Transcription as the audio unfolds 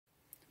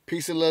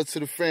Peace and love to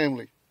the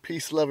family.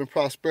 Peace, love, and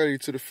prosperity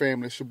to the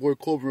family. It's your boy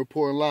Corbin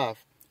reporting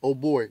live. Oh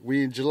boy,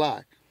 we in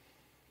July.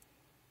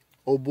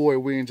 Oh boy,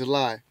 we in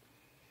July.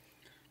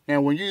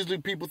 Now, when usually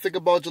people think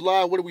about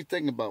July, what are we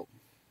thinking about?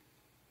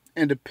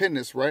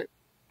 Independence, right?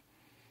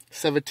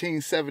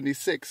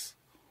 1776,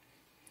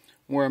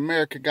 where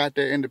America got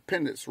their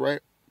independence,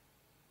 right?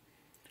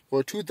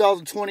 Well,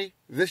 2020,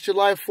 this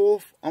July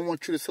 4th, I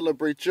want you to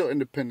celebrate your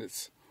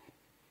independence,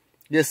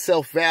 your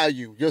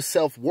self-value, your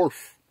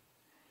self-worth.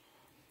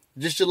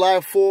 This July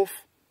 4th,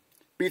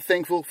 be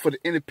thankful for the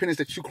independence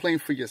that you claim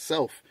for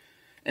yourself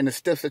and the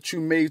steps that you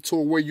made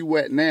toward where you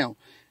at now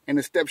and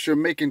the steps you're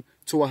making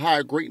to a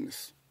higher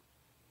greatness.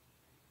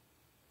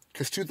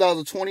 Because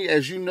 2020,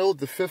 as you know,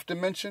 the fifth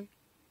dimension,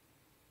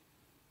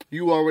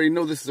 you already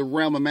know this is a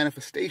realm of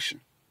manifestation.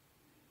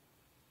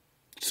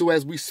 So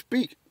as we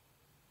speak,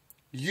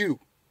 you,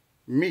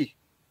 me,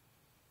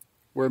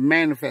 we're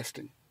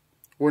manifesting.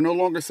 We're no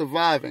longer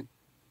surviving.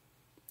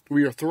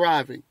 We are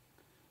thriving.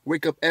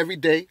 Wake up every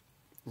day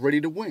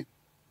ready to win.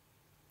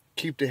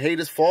 Keep the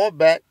haters far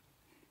back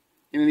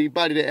and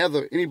anybody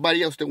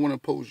else that want to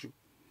oppose you.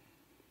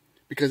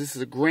 Because this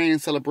is a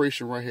grand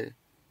celebration right here.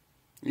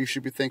 You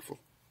should be thankful.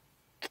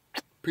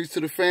 Peace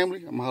to the family.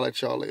 I'm going to holler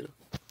at y'all later.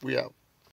 We out.